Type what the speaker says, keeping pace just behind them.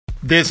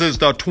This is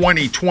the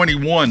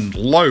 2021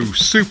 Lowe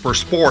Super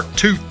Sport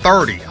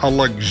 230, a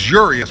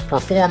luxurious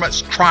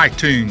performance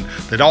Tri-toon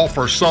that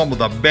offers some of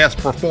the best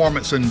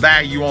performance and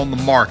value on the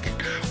market.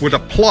 With a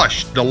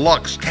plush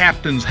deluxe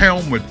captain's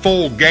helm with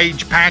full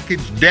gauge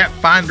package, depth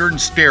finder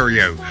and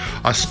stereo,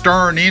 a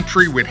stern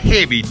entry with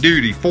heavy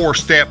duty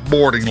 4-step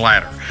boarding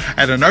ladder.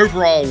 At an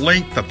overall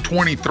length of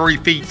 23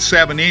 feet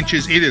 7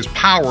 inches, it is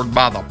powered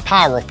by the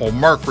powerful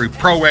MERCURY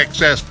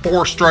ProXS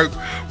 4-stroke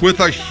with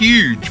a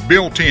huge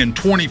built-in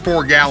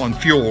 24-gallon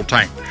fuel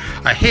tank,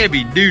 a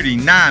heavy-duty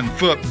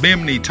 9-foot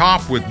bimini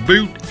top with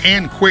boot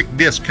and quick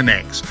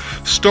disconnects,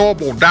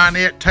 stowable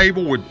dinette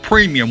table with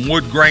premium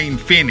wood grain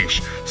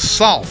finish,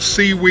 soft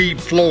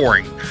seaweed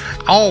flooring,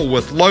 all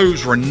with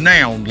Lowe's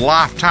renowned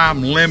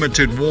lifetime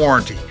limited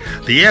warranty.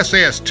 The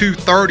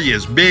SS230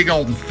 is big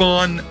on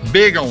fun,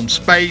 big on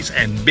space,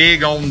 and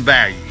big on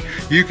value.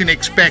 You can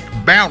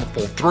expect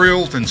bountiful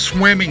thrills in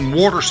swimming,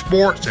 water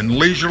sports, and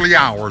leisurely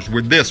hours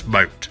with this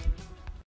boat.